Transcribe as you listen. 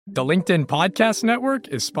The LinkedIn Podcast Network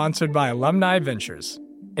is sponsored by Alumni Ventures.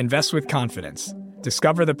 Invest with confidence.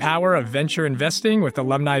 Discover the power of venture investing with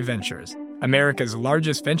Alumni Ventures, America's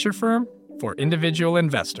largest venture firm for individual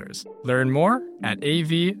investors. Learn more at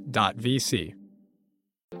av.vc.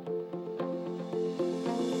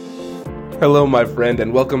 Hello, my friend,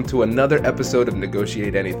 and welcome to another episode of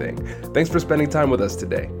Negotiate Anything. Thanks for spending time with us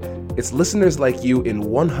today. It's listeners like you in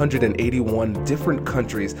 181 different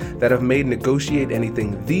countries that have made Negotiate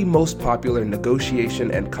Anything the most popular negotiation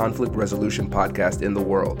and conflict resolution podcast in the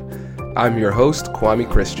world. I'm your host, Kwame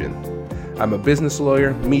Christian. I'm a business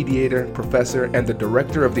lawyer, mediator, professor, and the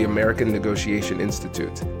director of the American Negotiation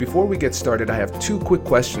Institute. Before we get started, I have two quick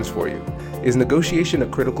questions for you. Is negotiation a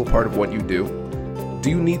critical part of what you do? Do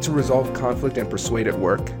you need to resolve conflict and persuade at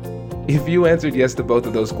work? If you answered yes to both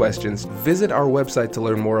of those questions, visit our website to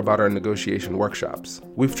learn more about our negotiation workshops.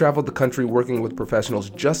 We've traveled the country working with professionals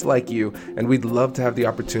just like you, and we'd love to have the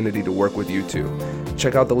opportunity to work with you too.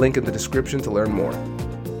 Check out the link in the description to learn more.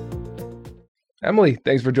 Emily,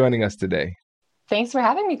 thanks for joining us today. Thanks for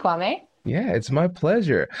having me, Kwame. Yeah, it's my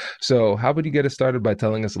pleasure. So how about you get us started by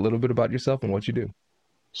telling us a little bit about yourself and what you do?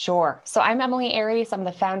 Sure. So I'm Emily Aries. I'm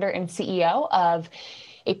the founder and CEO of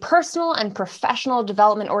a personal and professional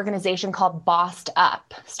development organization called Bossed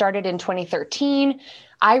Up. Started in 2013.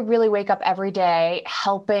 I really wake up every day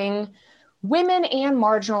helping women and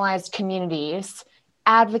marginalized communities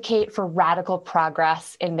advocate for radical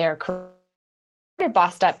progress in their career. I started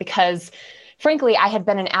Bossed Up because, frankly, I had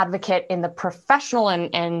been an advocate in the professional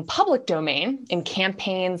and public domain, in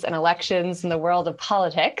campaigns and elections in the world of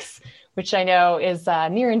politics, which I know is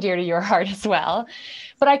near and dear to your heart as well.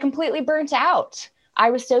 But I completely burnt out. I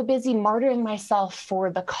was so busy martyring myself for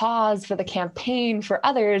the cause, for the campaign, for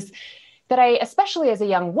others, that I, especially as a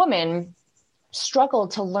young woman,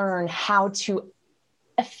 struggled to learn how to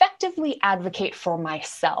effectively advocate for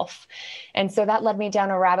myself. And so that led me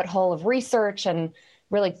down a rabbit hole of research and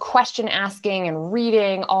really question asking and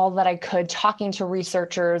reading all that I could, talking to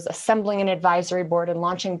researchers, assembling an advisory board, and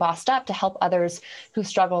launching Bossed Up to help others who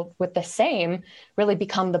struggle with the same really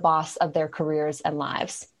become the boss of their careers and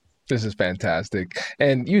lives. This is fantastic.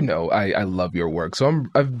 And you know, I love your work. So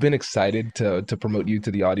I've been excited to promote you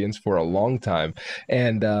to the audience for a long time.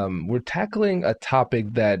 And we're tackling a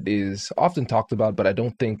topic that is often talked about, but I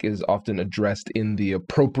don't think is often addressed in the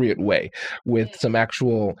appropriate way, with some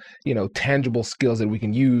actual, tangible skills that we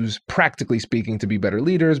can use, practically speaking, to be better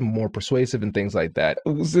leaders, more persuasive and things like that.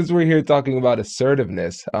 Since we're here talking about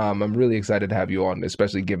assertiveness, I'm really excited to have you on,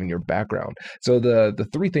 especially given your background. So the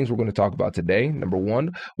three things we're going to talk about today: number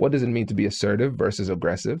one, what does it mean to be assertive versus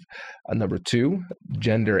aggressive? Number two,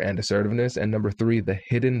 gender and assertiveness. And number three, the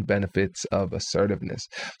hidden benefits of assertiveness.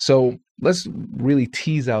 So let's really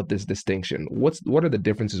tease out this distinction. What are the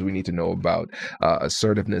differences we need to know about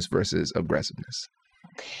assertiveness versus aggressiveness?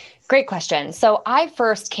 Great question. So I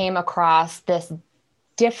first came across this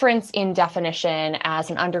difference in definition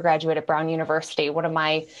as an undergraduate at Brown University. One of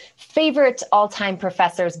my favorite all-time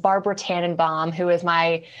professors, Barbara Tannenbaum, who is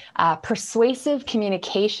my persuasive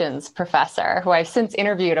communications professor, who I've since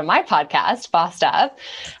interviewed on my podcast, Bossed Up,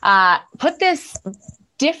 put this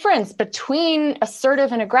difference between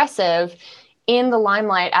assertive and aggressive in the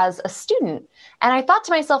limelight as a student. And I thought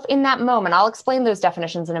to myself in that moment, I'll explain those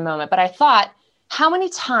definitions in a moment, but I thought, how many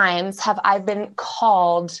times have I been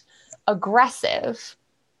called aggressive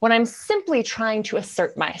when I'm simply trying to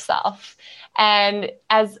assert myself? And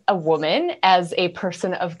as a woman, as a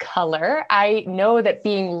person of color, I know that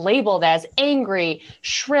being labeled as angry,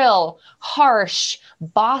 shrill, harsh,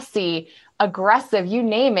 bossy, aggressive, you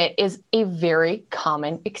name it, is a very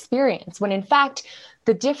common experience, when in fact,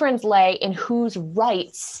 the difference lay in whose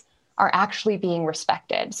rights are actually being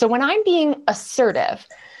respected. So when I'm being assertive,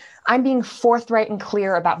 I'm being forthright and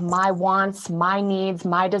clear about my wants, my needs,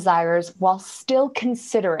 my desires, while still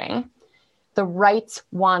considering the rights,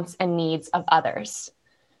 wants, and needs of others.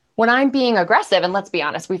 When I'm being aggressive, and let's be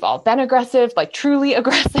honest, we've all been aggressive, like truly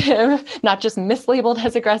aggressive, not just mislabeled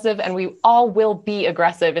as aggressive, and we all will be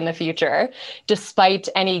aggressive in the future, despite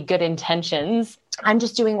any good intentions. I'm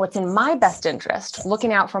just doing what's in my best interest,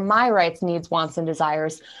 looking out for my rights, needs, wants, and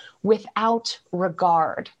desires without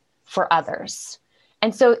regard for others.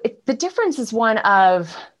 And so the difference is one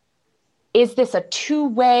of, is this a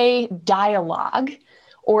two-way dialogue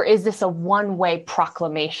or is this a one-way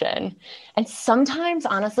proclamation? And sometimes,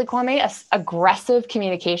 honestly, Kwame, aggressive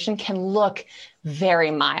communication can look very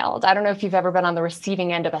mild. I don't know if you've ever been on the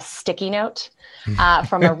receiving end of a sticky note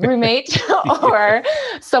from a roommate or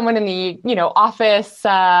someone in the office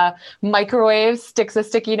microwave sticks a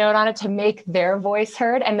sticky note on it to make their voice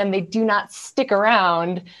heard, and then they do not stick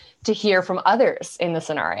around to hear from others in the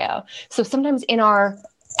scenario. So sometimes in our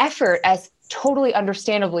effort as totally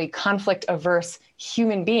understandably conflict averse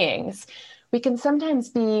human beings, we can sometimes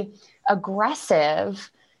be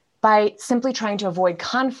aggressive by simply trying to avoid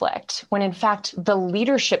conflict, when in fact the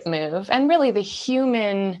leadership move, and really the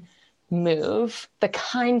human move, the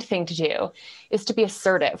kind thing to do, is to be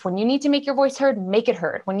assertive. When you need to make your voice heard, make it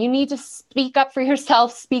heard. When you need to speak up for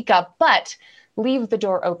yourself, speak up, but leave the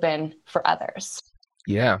door open for others.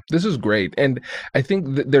 Yeah, this is great. And I think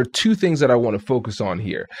there are two things that I want to focus on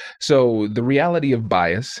here. So the reality of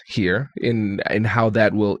bias here in how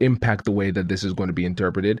that will impact the way that this is going to be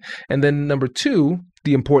interpreted. And then number two,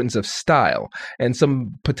 the importance of style and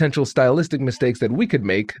some potential stylistic mistakes that we could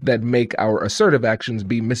make that make our assertive actions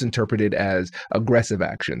be misinterpreted as aggressive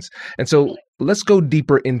actions. And so let's go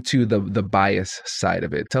deeper into the bias side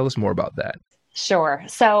of it. Tell us more about that. Sure.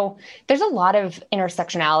 So there's a lot of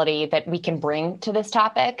intersectionality that we can bring to this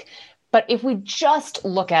topic. But if we just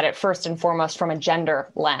look at it first and foremost from a gender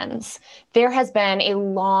lens, there has been a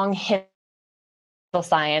long history of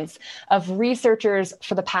science of researchers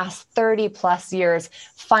for the past 30 plus years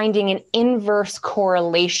finding an inverse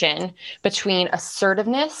correlation between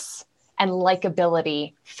assertiveness and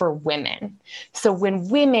likability for women. So when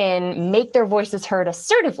women make their voices heard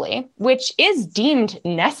assertively, which is deemed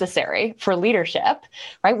necessary for leadership,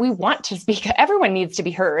 right? We want to speak, everyone needs to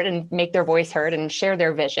be heard and make their voice heard and share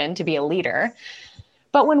their vision to be a leader.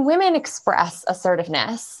 But when women express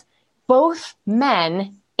assertiveness, both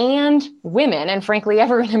men and women, and frankly,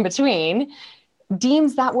 everyone in between,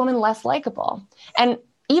 deems that woman less likable. And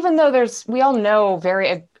even though we all know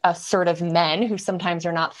very assertive men who sometimes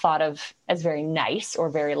are not thought of as very nice or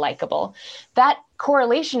very likable, that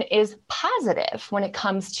correlation is positive when it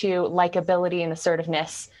comes to likability and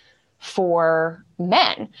assertiveness for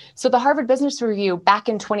men. So the Harvard Business Review back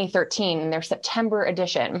in 2013, in their September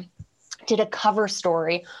edition, did a cover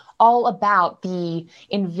story all about the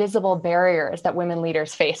invisible barriers that women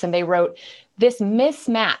leaders face. And they wrote, this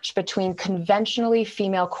mismatch between conventionally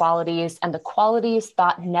female qualities and the qualities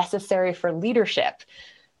thought necessary for leadership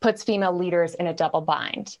puts female leaders in a double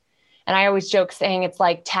bind. And I always joke saying it's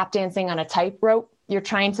like tap dancing on a tightrope. You're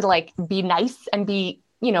trying to be nice and be,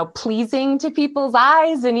 pleasing to people's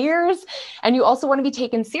eyes and ears. And you also want to be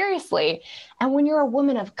taken seriously. And when you're a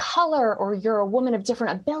woman of color, or you're a woman of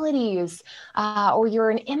different abilities, or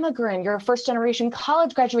you're an immigrant, you're a first generation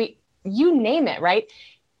college graduate, you name it, right?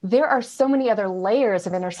 There are so many other layers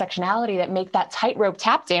of intersectionality that make that tightrope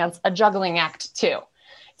tap dance a juggling act too.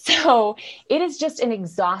 So it is just an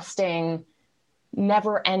exhausting,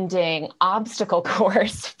 never-ending obstacle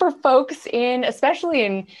course for folks especially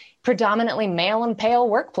in predominantly male and pale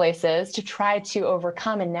workplaces, to try to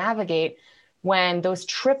overcome and navigate when those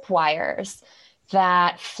tripwires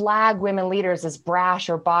that flag women leaders as brash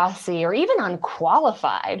or bossy or even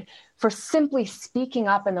unqualified for simply speaking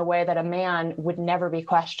up in the way that a man would never be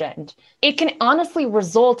questioned. It can honestly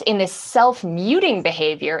result in this self-muting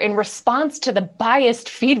behavior in response to the biased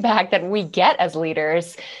feedback that we get as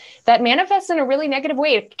leaders that manifests in a really negative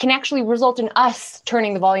way. It can actually result in us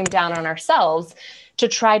turning the volume down on ourselves to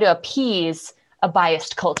try to appease a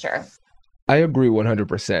biased culture. I agree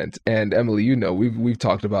 100%. And Emily, we've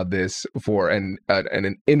talked about this for an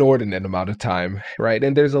inordinate amount of time, right?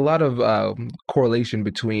 And there's a lot of correlation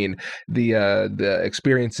between the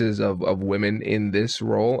experiences of women in this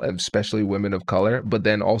role, especially women of color, but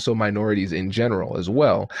then also minorities in general as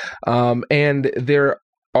well. And there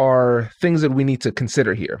are things that we need to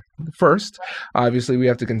consider here. First, obviously, we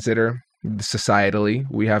have to consider societally,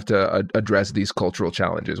 we have to address these cultural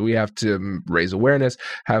challenges. We have to raise awareness,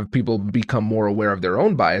 have people become more aware of their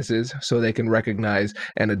own biases so they can recognize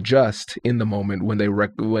and adjust in the moment when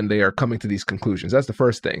they are coming to these conclusions. That's the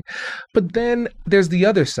first thing. But then there's the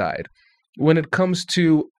other side. When it comes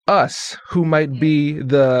to us who might be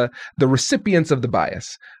the recipients of the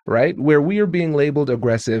bias, right? Where we are being labeled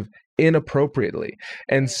aggressive inappropriately.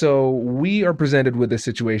 And so we are presented with a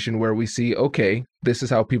situation where we see, okay, this is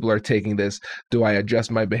how people are taking this. Do I adjust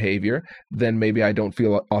my behavior? Then maybe I don't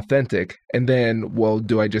feel authentic. And then, well,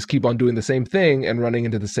 do I just keep on doing the same thing and running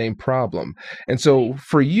into the same problem? And so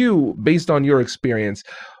for you, based on your experience,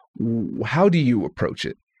 how do you approach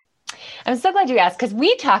it? I'm so glad you asked, because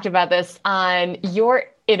we talked about this on your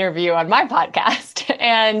interview on my podcast.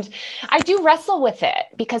 And I do wrestle with it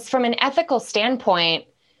because from an ethical standpoint,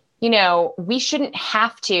 we shouldn't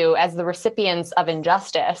have to, as the recipients of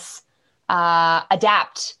injustice,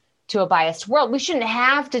 adapt to a biased world. We shouldn't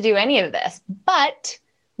have to do any of this. But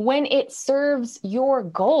when it serves your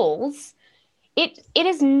goals,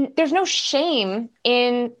 there's no shame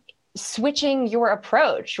in switching your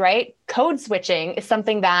approach, right? code switching is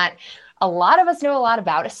something that a lot of us know a lot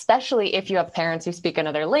about, especially if you have parents who speak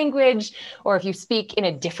another language, or if you speak in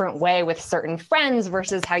a different way with certain friends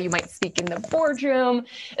versus how you might speak in the boardroom.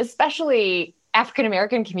 Especially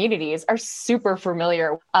African-American communities are super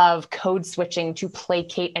familiar of code switching to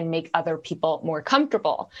placate and make other people more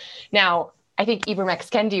comfortable. Now, I think Ibram X.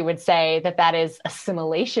 Kendi would say that that is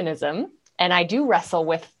assimilationism. And I do wrestle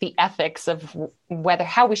with the ethics of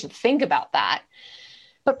how we should think about that.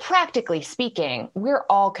 But practically speaking, we're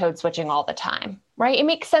all code switching all the time, right? It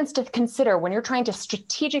makes sense to consider when you're trying to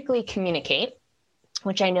strategically communicate,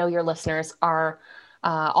 which I know your listeners are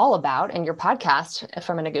all about, and your podcast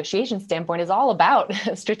from a negotiation standpoint is all about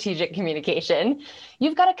strategic communication.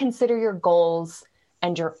 You've got to consider your goals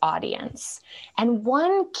and your audience. And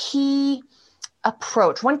one key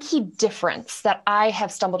approach, one key difference that I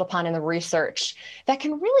have stumbled upon in the research that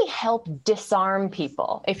can really help disarm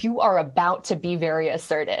people if you are about to be very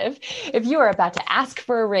assertive, if you are about to ask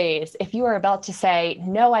for a raise, if you are about to say,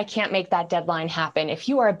 no, I can't make that deadline happen, if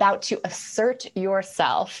you are about to assert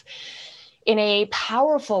yourself in a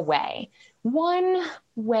powerful way. One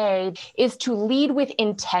way is to lead with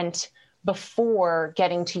intent before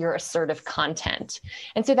getting to your assertive content.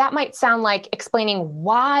 And so that might sound like explaining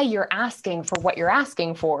why you're asking for what you're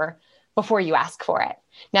asking for before you ask for it.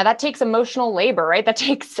 Now that takes emotional labor, right? That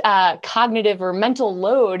takes cognitive or mental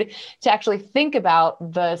load to actually think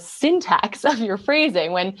about the syntax of your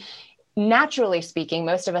phrasing, when naturally speaking,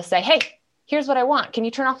 most of us say, hey, here's what I want. Can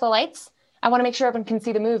you turn off the lights? I want to make sure everyone can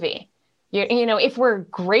see the movie. You know, if we're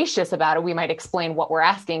gracious about it, we might explain what we're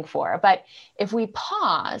asking for. But if we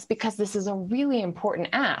pause, because this is a really important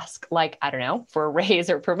ask, like, I don't know, for a raise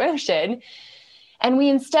or promotion, and we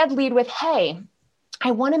instead lead with, hey,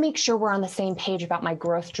 I want to make sure we're on the same page about my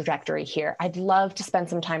growth trajectory here. I'd love to spend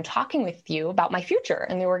some time talking with you about my future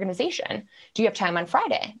in the organization. Do you have time on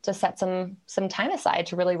Friday to set some time aside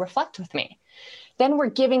to really reflect with me? Then we're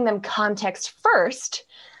giving them context first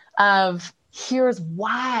of, here's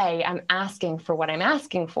why I'm asking for what I'm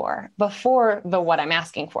asking for before the what I'm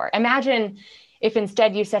asking for. Imagine if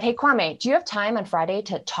instead you said, hey, Kwame, do you have time on Friday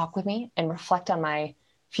to talk with me and reflect on my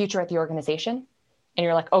future at the organization? And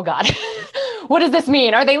you're like, oh God, what does this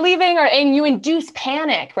mean? Are they leaving? And you induce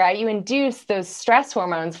panic, right? You induce those stress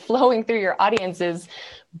hormones flowing through your audience's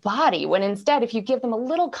body, when instead, if you give them a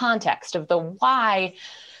little context of the why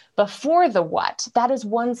before the what, that is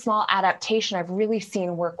one small adaptation I've really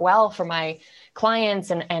seen work well for my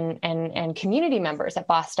clients and community members at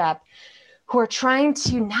Bossed Up, who are trying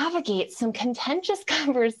to navigate some contentious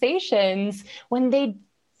conversations when they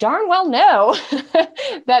darn well know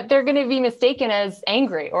that they're going to be mistaken as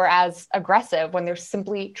angry or as aggressive when they're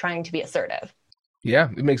simply trying to be assertive. Yeah,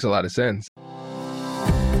 it makes a lot of sense.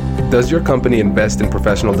 Does your company invest in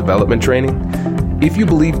professional development training? If you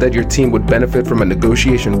believe that your team would benefit from a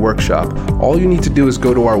negotiation workshop, all you need to do is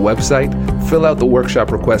go to our website, fill out the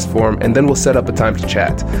workshop request form, and then we'll set up a time to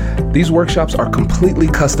chat. These workshops are completely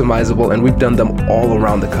customizable, and we've done them all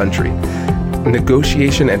around the country.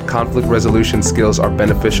 Negotiation and conflict resolution skills are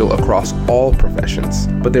beneficial across all professions,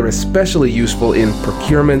 but they're especially useful in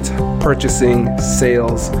procurement, purchasing,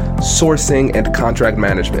 sales, sourcing, and contract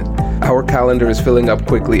management. Our calendar is filling up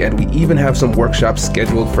quickly, and we even have some workshops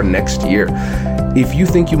scheduled for next year. If you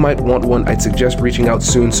think you might want one, I'd suggest reaching out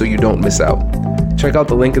soon so you don't miss out. Check out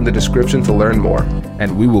the link in the description to learn more,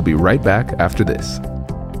 and we will be right back after this.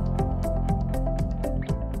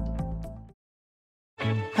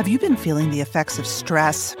 Have you been feeling the effects of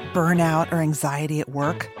stress, burnout, or anxiety at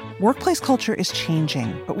work? Workplace culture is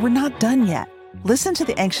changing, but we're not done yet. Listen to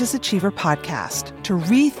the Anxious Achiever podcast to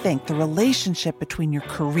rethink the relationship between your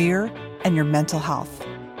career and your mental health.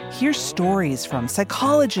 Hear stories from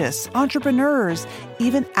psychologists, entrepreneurs,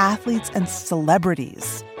 even athletes and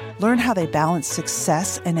celebrities. Learn how they balance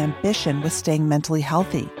success and ambition with staying mentally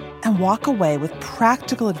healthy, and walk away with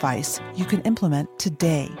practical advice you can implement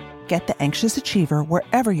today. Get The Anxious Achiever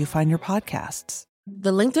wherever you find your podcasts.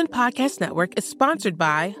 The LinkedIn Podcast Network is sponsored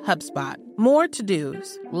by HubSpot. More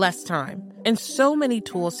to-dos, less time, and so many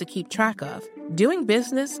tools to keep track of. Doing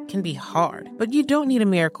business can be hard, but you don't need a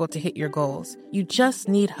miracle to hit your goals. You just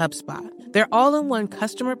need HubSpot. Their all-in-one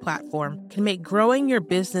customer platform can make growing your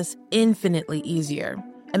business infinitely easier.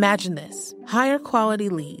 Imagine this: higher quality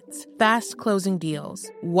leads, fast closing deals,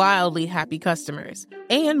 wildly happy customers,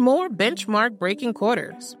 and more benchmark breaking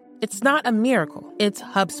quarters. It's not a miracle, it's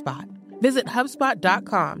HubSpot. Visit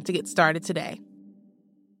HubSpot.com to get started today.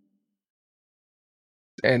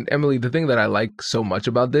 And Emily, the thing that I like so much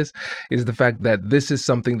about this is the fact that this is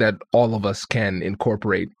something that all of us can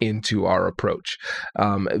incorporate into our approach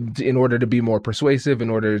in order to be more persuasive, in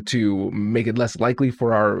order to make it less likely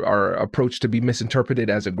for our approach to be misinterpreted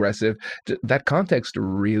as aggressive. That context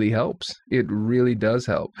really helps. It really does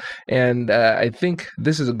help. And I think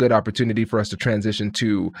this is a good opportunity for us to transition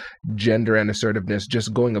to gender and assertiveness,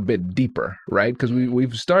 just going a bit deeper, right? Because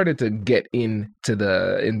we've started to get into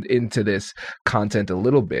this content a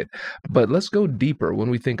little bit, but let's go deeper when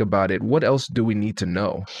we think about it. What else do we need to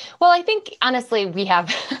know? Well, I think honestly, we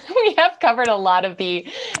have we have covered a lot of the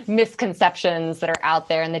misconceptions that are out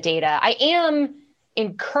there in the data. I am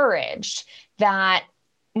encouraged that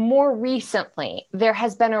more recently there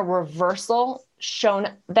has been a reversal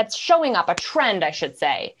that's showing up, a trend, I should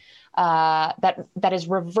say, that is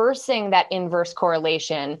reversing that inverse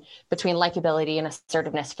correlation between likability and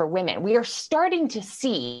assertiveness for women. We are starting to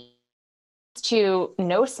see, to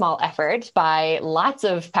no small effort by lots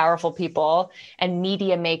of powerful people and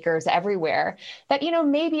media makers everywhere, that,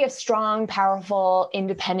 maybe a strong, powerful,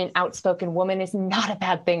 independent, outspoken woman is not a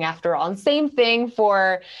bad thing after all. And same thing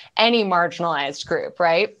for any marginalized group,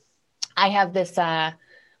 right? I have this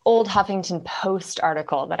old Huffington Post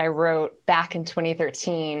article that I wrote back in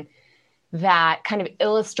 2013 that kind of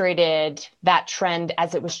illustrated that trend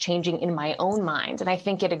as it was changing in my own mind. And I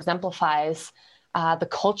think it exemplifies the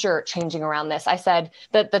culture changing around this. I said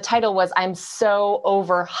that the title was, "I'm so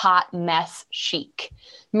over hot mess chic,"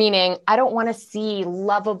 meaning I don't want to see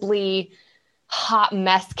lovably hot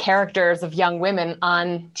mess characters of young women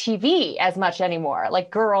on TV as much anymore, like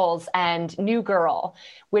Girls and New Girl,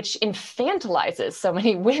 which infantilizes so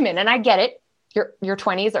many women. And I get it. Your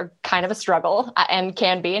 20s are kind of a struggle and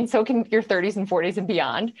can be, and so can your 30s and 40s and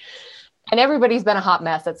beyond. And everybody's been a hot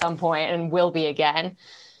mess at some point and will be again.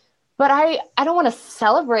 But I don't want to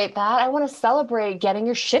celebrate that. I want to celebrate getting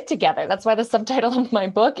your shit together. That's why the subtitle of my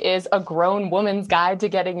book is A Grown Woman's Guide to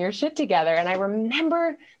Getting Your Shit Together. And I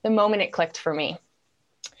remember the moment it clicked for me.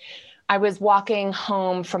 I was walking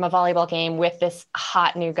home from a volleyball game with this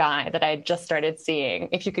hot new guy that I had just started seeing,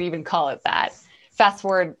 if you could even call it that. Fast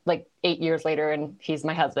forward like 8 years later, and he's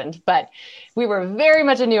my husband. But we were very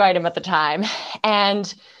much a new item at the time.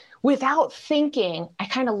 And without thinking, I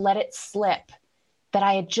kind of let it slip that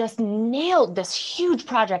I had just nailed this huge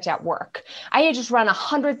project at work. I had just run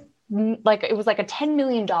it was like a $10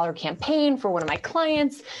 million campaign for one of my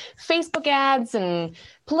clients, Facebook ads and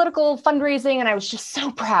political fundraising. And I was just so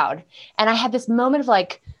proud. And I had this moment of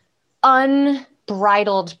like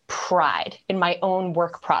unbridled pride in my own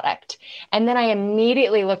work product. And then I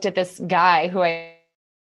immediately looked at this guy who I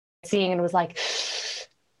was seeing and was like,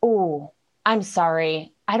 "Oh, I'm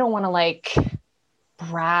sorry. I don't want to like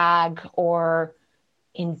brag or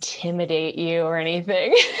intimidate you or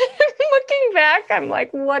anything." Looking back, I'm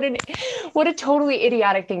like, what a totally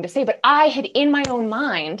idiotic thing to say. But I had in my own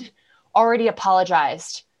mind already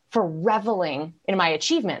apologized for reveling in my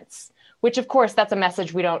achievements, which of course, that's a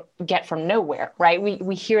message we don't get from nowhere, right?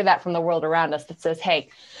 We hear that from the world around us that says, "Hey,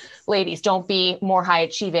 ladies, don't be more high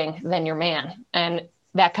achieving than your man." And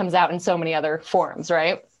that comes out in so many other forms,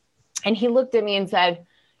 right? And he looked at me and said,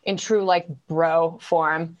 in true like bro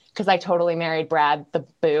form, because I totally married Brad the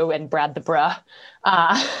boo and Brad the bruh.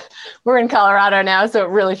 We're in Colorado now, so it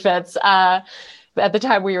really fits. At the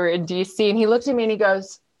time we were in DC, and he looked at me and he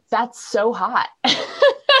goes, "That's so hot." And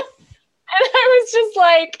I was just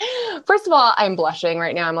like, first of all, I'm blushing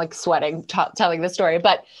right now. I'm like sweating telling this story.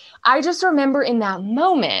 But I just remember in that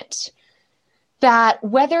moment that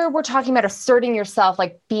whether we're talking about asserting yourself,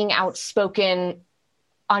 like being outspoken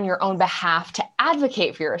on your own behalf to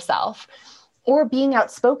advocate for yourself, or being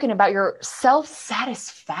outspoken about your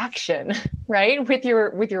self-satisfaction, right? With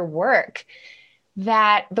your work,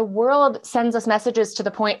 that the world sends us messages to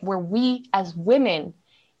the point where we as women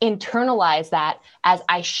internalize that as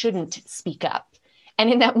 "I shouldn't speak up." And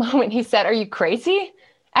in that moment, he said, "Are you crazy?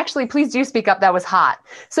 Actually, please do speak up. That was hot."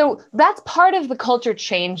 So that's part of the culture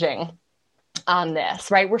changing on this,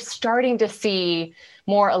 right? We're starting to see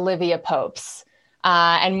more Olivia Popes,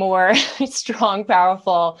 and more strong,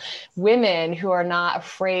 powerful women who are not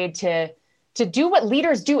afraid to do what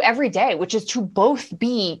leaders do every day, which is to both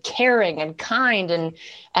be caring and kind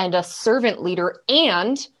and a servant leader,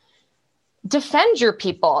 and defend your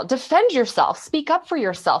people, defend yourself, speak up for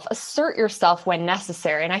yourself, assert yourself when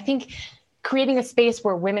necessary. And I think creating a space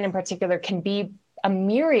where women in particular can be a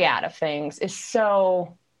myriad of things is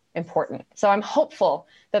so important. So I'm hopeful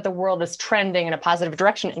that the world is trending in a positive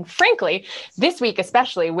direction. And frankly, this week,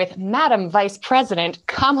 especially with Madam Vice President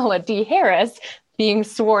Kamala D. Harris being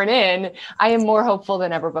sworn in, I am more hopeful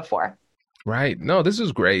than ever before. Right. No, this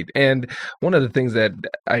is great. And one of the things that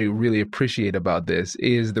I really appreciate about this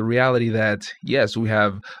is the reality that, yes, we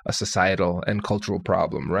have a societal and cultural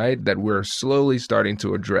problem, right? That we're slowly starting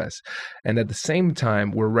to address. And at the same time,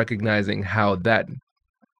 we're recognizing how that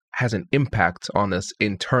has an impact on us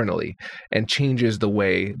internally and changes the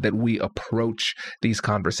way that we approach these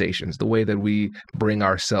conversations, the way that we bring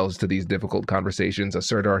ourselves to these difficult conversations,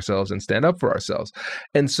 assert ourselves, and stand up for ourselves.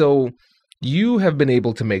 And so, you have been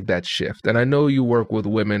able to make that shift. And I know you work with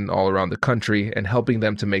women all around the country and helping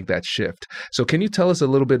them to make that shift. So can you tell us a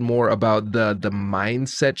little bit more about the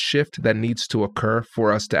mindset shift that needs to occur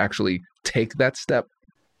for us to actually take that step?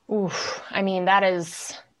 Oof, I mean,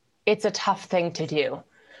 it's a tough thing to do.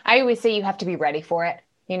 I always say you have to be ready for it.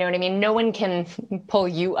 You know what I mean? No one can pull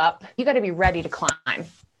you up. You got to be ready to climb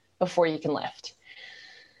before you can lift.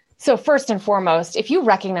 So first and foremost, if you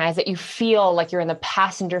recognize that you feel like you're in the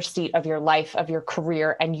passenger seat of your life, of your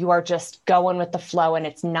career, and you are just going with the flow and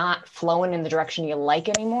it's not flowing in the direction you like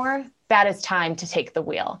anymore, that is time to take the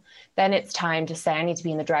wheel. Then it's time to say, I need to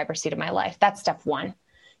be in the driver's seat of my life. That's step one.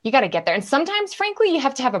 You got to get there. And sometimes, frankly, you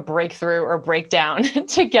have to have a breakthrough or breakdown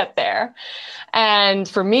to get there. And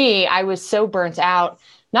for me, I was so burnt out,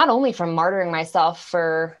 not only from martyring myself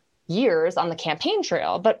for years on the campaign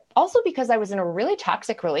trail, but also because I was in a really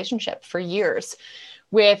toxic relationship for years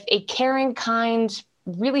with a caring, kind,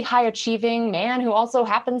 really high achieving man who also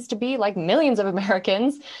happens to be, like millions of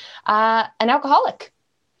Americans, an alcoholic.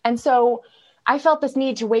 And so I felt this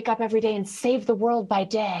need to wake up every day and save the world by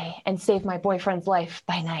day and save my boyfriend's life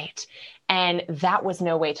by night. And that was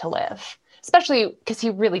no way to live, especially because he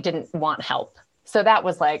really didn't want help. So that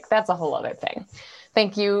was like, that's a whole other thing.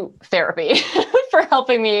 Thank you, therapy, for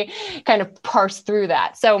helping me kind of parse through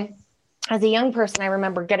that. So as a young person, I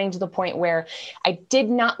remember getting to the point where I did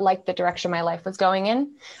not like the direction my life was going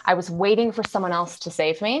in. I was waiting for someone else to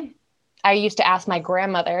save me. I used to ask my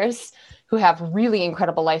grandmothers, who have really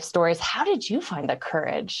incredible life stories, how did you find the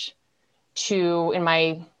courage to, in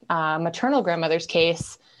my maternal grandmother's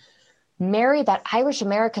case, marry that Irish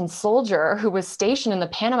American soldier who was stationed in the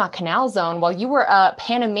Panama Canal Zone while you were a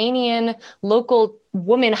Panamanian local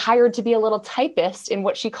woman hired to be a little typist in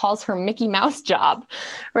what she calls her Mickey Mouse job,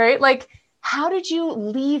 right? Like, how did you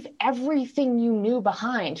leave everything you knew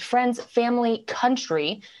behind, friends, family,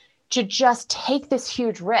 country, to just take this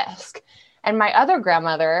huge risk? And my other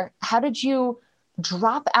grandmother, how did you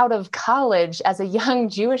drop out of college as a young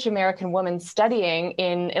Jewish American woman studying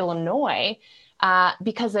in Illinois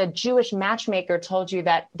because a Jewish matchmaker told you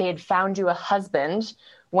that they had found you a husband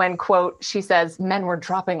when, quote, she says, men were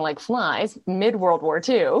dropping like flies mid-World War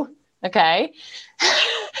II, okay?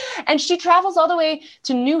 And she travels all the way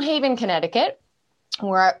to New Haven, Connecticut,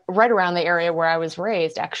 right around the area where I was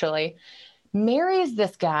raised, actually, marries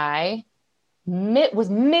this guy, was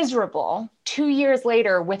miserable. 2 years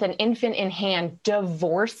later, with an infant in hand,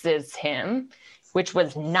 divorces him, which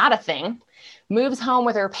was not a thing, moves home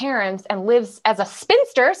with her parents and lives as a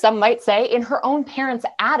spinster, some might say, in her own parents'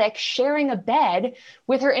 attic, sharing a bed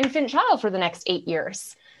with her infant child for the next 8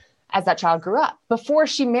 years as that child grew up. Before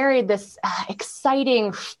she married this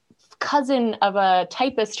exciting cousin of a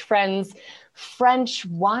typist friend's French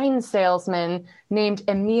wine salesman named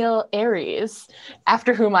Emile Aries,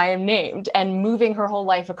 after whom I am named, and moving her whole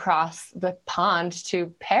life across the pond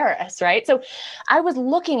to Paris, right? So I was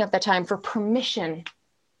looking at the time for permission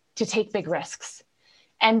to take big risks.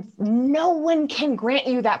 And no one can grant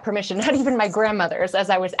you that permission, not even my grandmothers, as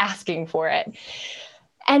I was asking for it.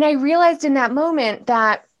 And I realized in that moment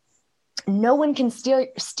that no one can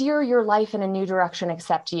steer your life in a new direction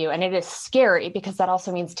except you. And it is scary because that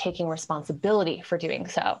also means taking responsibility for doing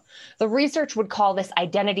so. The research would call this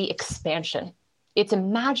identity expansion. It's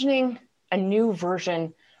imagining a new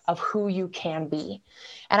version of who you can be.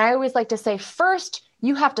 And I always like to say, first,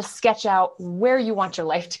 you have to sketch out where you want your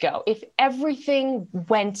life to go. If everything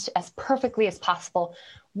went as perfectly as possible,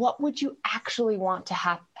 what would you actually want to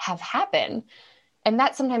have happen? And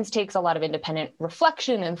that sometimes takes a lot of independent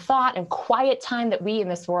reflection and thought and quiet time that we in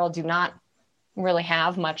this world do not really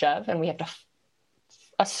have much of. And we have to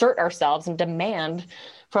assert ourselves and demand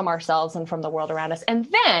from ourselves and from the world around us. And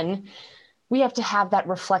then we have to have that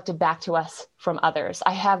reflected back to us from others.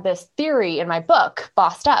 I have this theory in my book,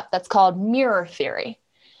 Bossed Up, that's called mirror theory.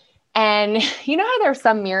 And you know how there are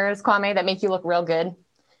some mirrors, Kwame, that make you look real good?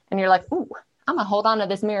 And you're like, ooh, I'm gonna hold on to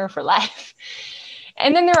this mirror for life.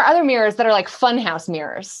 And then there are other mirrors that are like funhouse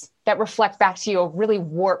mirrors that reflect back to you a really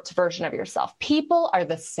warped version of yourself. People are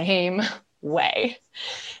the same way.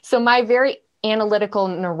 So my very analytical,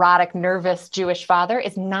 neurotic, nervous Jewish father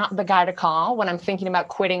is not the guy to call when I'm thinking about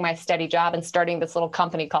quitting my steady job and starting this little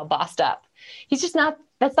company called Bossed Up. He's just not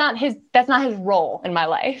That's not his role in my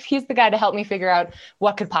life. He's the guy to help me figure out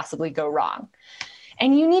what could possibly go wrong.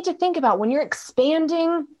 And you need to think about when you're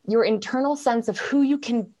expanding your internal sense of who you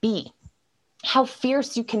can be, how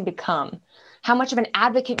fierce you can become, how much of an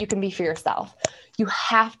advocate you can be for yourself. You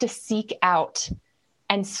have to seek out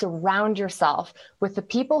and surround yourself with the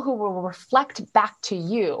people who will reflect back to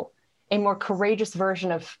you a more courageous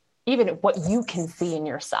version of even what you can see in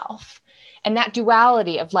yourself. And that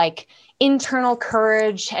duality of like internal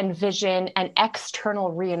courage and vision and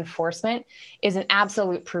external reinforcement is an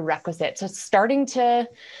absolute prerequisite. So starting to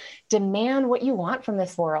demand what you want from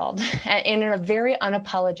this world in a very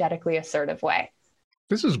unapologetically assertive way.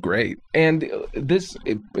 This is great. And this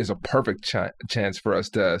is a perfect chance for us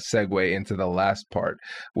to segue into the last part,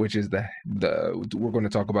 which is we're going to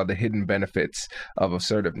talk about the hidden benefits of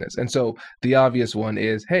assertiveness. And so the obvious one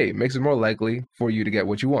is, hey, it makes it more likely for you to get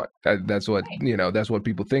what you want. That's what, that's what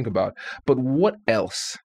people think about. But what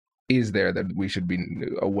else is there that we should be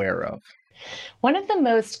aware of? One of the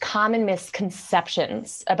most common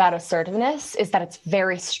misconceptions about assertiveness is that it's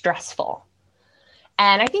very stressful.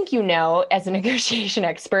 And I think, as a negotiation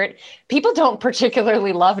expert, people don't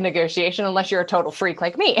particularly love negotiation unless you're a total freak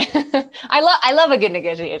like me. I love a good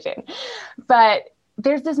negotiation. But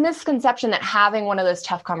there's this misconception that having one of those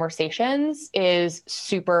tough conversations is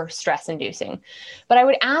super stress inducing. But I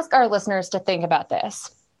would ask our listeners to think about this.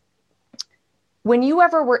 When you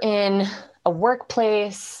ever were in a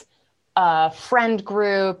workplace, a friend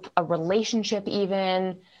group, a relationship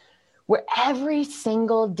even, where every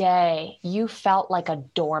single day you felt like a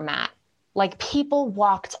doormat, like people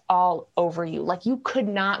walked all over you, like you could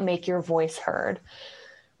not make your voice heard,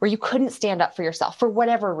 where you couldn't stand up for yourself for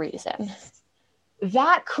whatever reason,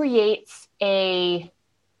 that creates a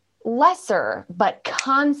lesser but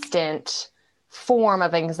constant form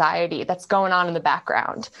of anxiety that's going on in the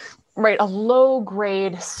background, right? A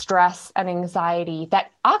low-grade stress and anxiety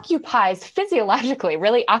that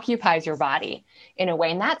really occupies your body in a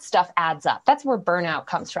way. And that stuff adds up. That's where burnout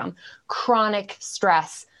comes from. Chronic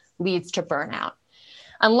stress leads to burnout.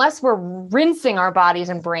 Unless we're rinsing our bodies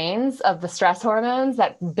and brains of the stress hormones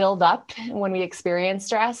that build up when we experience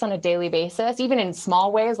stress on a daily basis, even in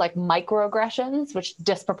small ways like microaggressions, which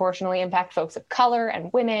disproportionately impact folks of color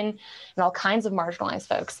and women and all kinds of marginalized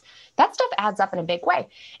folks, that stuff adds up in a big way.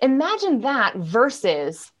 Imagine that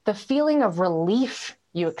versus the feeling of relief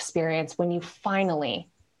you experience when you finally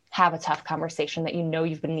have a tough conversation that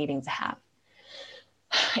you've been needing to have.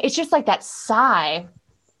 It's just like that sigh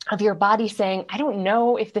of your body saying, I don't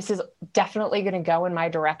know if this is definitely going to go in my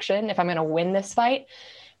direction, if I'm going to win this fight,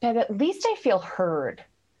 but at least I feel heard.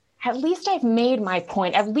 At least I've made my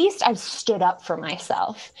point. At least I've stood up for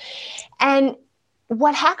myself. And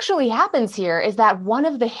what actually happens here is that one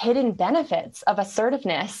of the hidden benefits of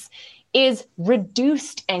assertiveness is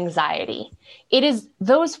reduced anxiety. It is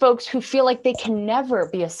those folks who feel like they can never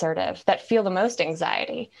be assertive that feel the most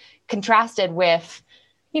anxiety, contrasted with,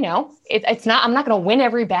 it's not, I'm not going to win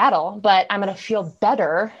every battle, but I'm going to feel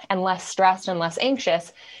better and less stressed and less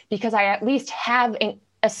anxious because I at least have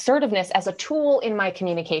assertiveness as a tool in my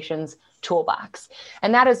communications toolbox.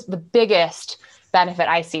 And that is the biggest benefit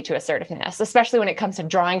I see to assertiveness, especially when it comes to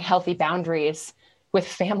drawing healthy boundaries with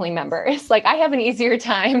family members. Like I have an easier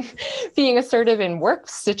time being assertive in work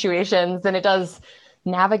situations than it does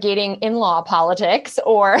navigating in-law politics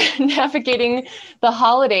or navigating the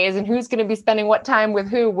holidays and who's going to be spending what time with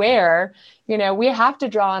who, where. We have to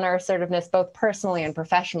draw on our assertiveness both personally and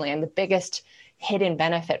professionally. And the biggest hidden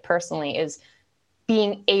benefit personally is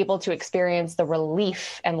being able to experience the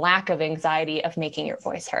relief and lack of anxiety of making your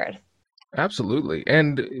voice heard. Absolutely.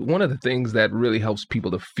 And one of the things that really helps people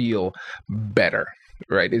to feel better,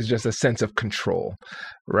 right, is just a sense of control,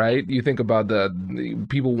 right? You think about the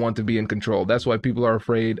people want to be in control. That's why people are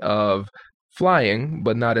afraid of flying,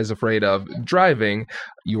 but not as afraid of driving.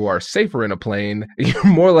 You are safer in a plane. You're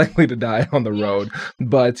more likely to die on the road,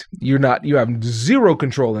 but you have zero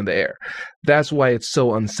control in the air. That's why it's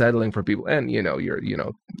so unsettling for people. And, you're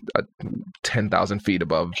 10,000 feet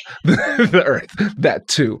above the earth, that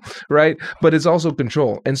too, right? But it's also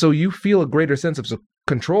control. And so you feel a greater sense of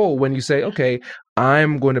control when you say, okay,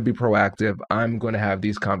 I'm going to be proactive. I'm going to have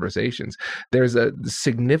these conversations. There's a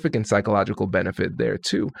significant psychological benefit there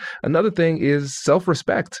too. Another thing is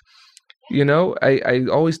self-respect. I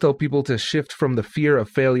always tell people to shift from the fear of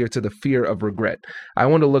failure to the fear of regret. I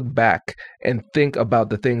want to look back and think about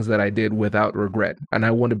the things that I did without regret. And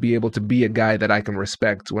I want to be able to be a guy that I can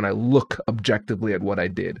respect when I look objectively at what I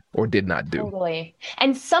did or did not do. Totally.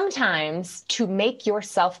 And sometimes to make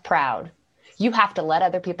yourself proud, you have to let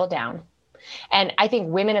other people down. And I think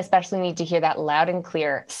women especially need to hear that loud and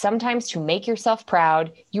clear. Sometimes to make yourself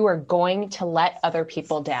proud, you are going to let other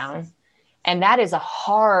people down. And that is a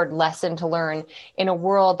hard lesson to learn in a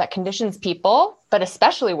world that conditions people, but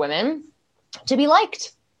especially women, to be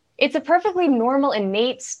liked. It's a perfectly normal,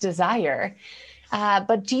 innate desire.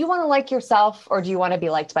 But do you want to like yourself, or do you want to be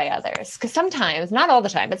liked by others? Because sometimes, not all the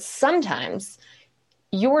time, but sometimes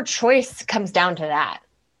your choice comes down to that.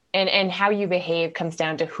 And how you behave comes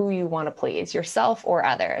down to who you want to please, yourself or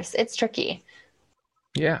others. It's tricky.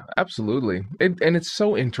 Yeah, absolutely. And it's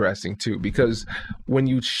so interesting too, because when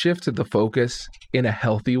you shift the focus in a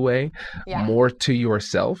healthy way, more to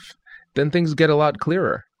yourself, then things get a lot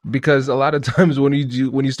clearer. Because a lot of times when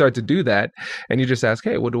you start to do that and you just ask,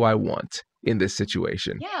 hey, what do I want in this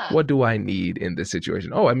situation? Yeah. What do I need in this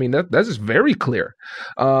situation? Oh, I mean, that's just very clear.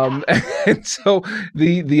 And so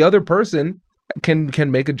the other person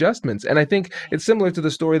can make adjustments. And I think it's similar to the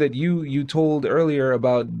story that you told earlier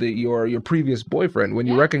about your previous boyfriend, when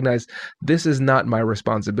you recognize this is not my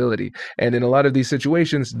responsibility. And in a lot of these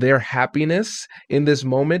situations, their happiness in this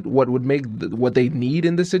moment, what would make what they need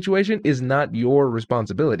in this situation, is not your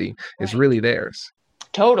responsibility. It's really theirs.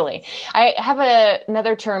 Totally. I have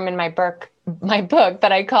another term in my book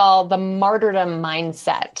that I call the martyrdom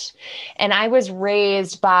mindset. And I was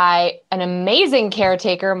raised by an amazing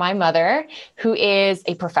caretaker, my mother, who is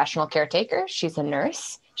a professional caretaker. She's a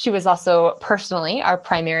nurse. She was also personally our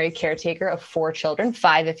primary caretaker of 4 children,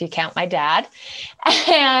 5 if you count my dad.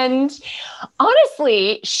 And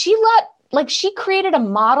honestly, she created a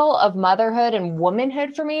model of motherhood and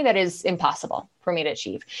womanhood for me that is impossible for me to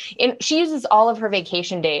achieve. And she uses all of her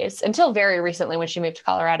vacation days until very recently when she moved to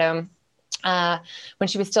Colorado. When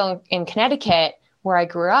she was still in Connecticut, where I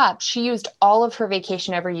grew up, she used all of her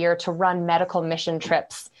vacation every year to run medical mission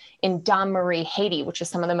trips in Dame Marie, Haiti, which is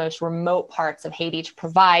some of the most remote parts of Haiti, to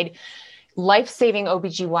provide life-saving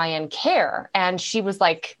OBGYN care. And she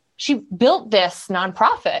built this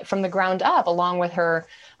nonprofit from the ground up, along with her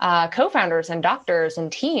co-founders and doctors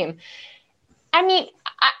and team. I mean,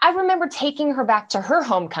 I remember taking her back to her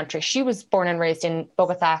home country. She was born and raised in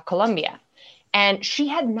Bogota, Colombia. And she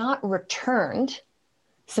had not returned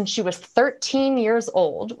since she was 13 years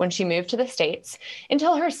old when she moved to the States,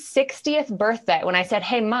 until her 60th birthday, when I said,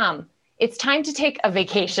 hey, Mom, it's time to take a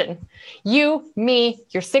vacation. You, me,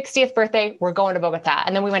 your 60th birthday, we're going to Bogota.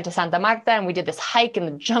 And then we went to Santa Marta and we did this hike in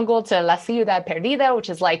the jungle to La Ciudad Perdida, which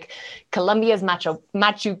is like Colombia's Machu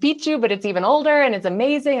Picchu, but it's even older and it's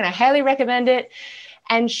amazing. And I highly recommend it.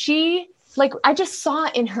 And she, I just saw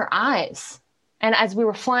it in her eyes. And as we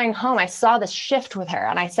were flying home, I saw this shift with her.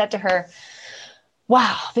 And I said to her,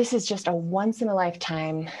 wow, this is just a once in a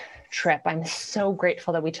lifetime trip. I'm so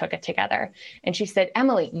grateful that we took it together. And she said,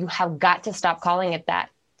 Emily, you have got to stop calling it that.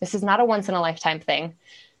 This is not a once in a lifetime thing.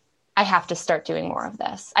 I have to start doing more of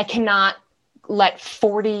this. I cannot let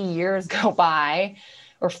 40 years go by,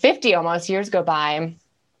 or 50 almost years go by,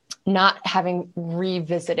 not having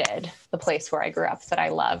revisited the place where I grew up that I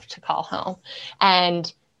love to call home.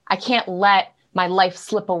 And I can't let my life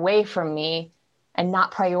slip away from me and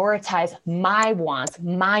not prioritize my wants,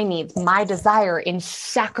 my needs, my desire in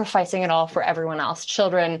sacrificing it all for everyone else,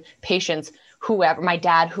 children, patients, whoever, my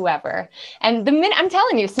dad, whoever. And the minute, I'm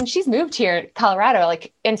telling you, since she's moved here to Colorado,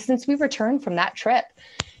 and since we returned from that trip,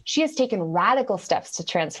 she has taken radical steps to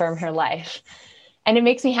transform her life. And it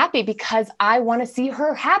makes me happy because I want to see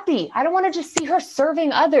her happy. I don't want to just see her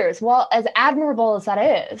serving others. Well, as admirable as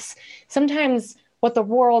that is, sometimes what the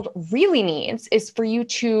world really needs is for you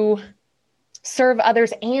to serve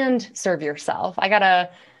others and serve yourself. I got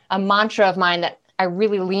a mantra of mine that I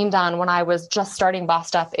really leaned on when I was just starting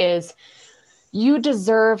Bossed Up is, you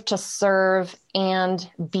deserve to serve and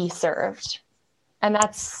be served. And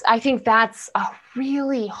I think that's a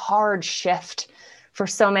really hard shift for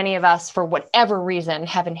so many of us, for whatever reason,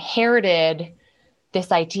 have inherited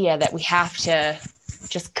this idea that we have to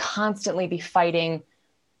just constantly be fighting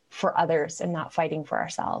for others and not fighting for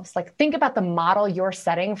ourselves. Think about the model you're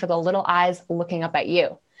setting for the little eyes looking up at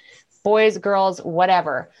you. Boys, girls,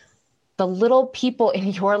 whatever. The little people in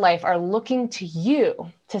your life are looking to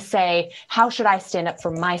you to say, how should I stand up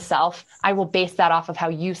for myself? I will base that off of how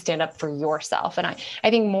you stand up for yourself. And I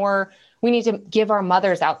think we need to give our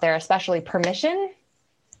mothers out there, especially, permission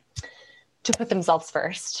to put themselves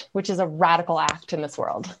first, which is a radical act in this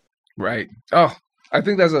world. Right. Oh, I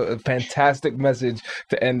think that's a fantastic message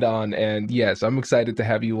to end on. And yes, I'm excited to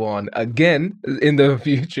have you on again in the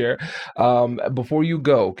future. Before you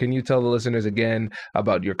go, can you tell the listeners again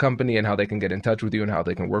about your company and how they can get in touch with you and how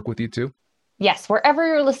they can work with you too? Yes, wherever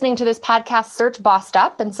you're listening to this podcast, search Bossed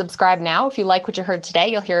Up and subscribe now. If you like what you heard today,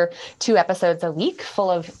 you'll hear 2 episodes a week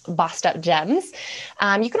full of Bossed Up gems.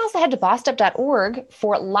 You can also head to bossedup.org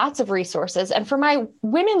for lots of resources. And for my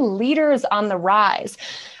women leaders on the rise,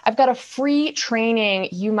 I've got a free training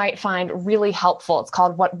you might find really helpful. It's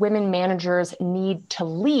called What Women Managers Need to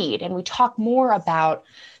Lead. And we talk more about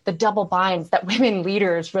the double binds that women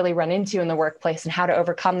leaders really run into in the workplace and how to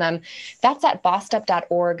overcome them. That's at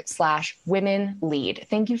bossedup.org/women lead.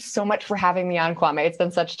 Thank you so much for having me on, Kwame. It's been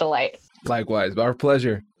such a delight. Likewise, our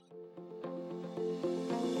pleasure.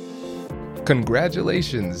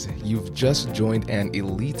 Congratulations! You've just joined an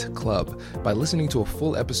elite club. By listening to a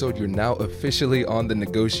full episode, you're now officially on the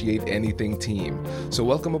Negotiate Anything team. So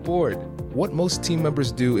welcome aboard. What most team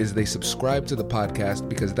members do is they subscribe to the podcast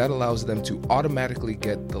because that allows them to automatically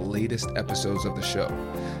get the latest episodes of the show.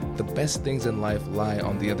 The best things in life lie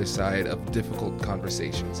on the other side of difficult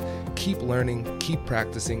conversations. Keep learning, keep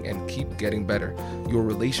practicing, and keep getting better. Your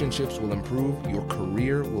relationships will improve, your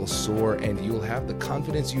career will soar, and you'll have the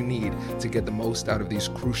confidence you need to get the most out of these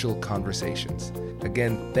crucial conversations.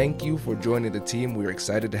 Again, thank you for joining the team. We're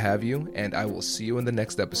excited to have you, and I will see you in the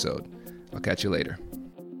next episode. I'll catch you later.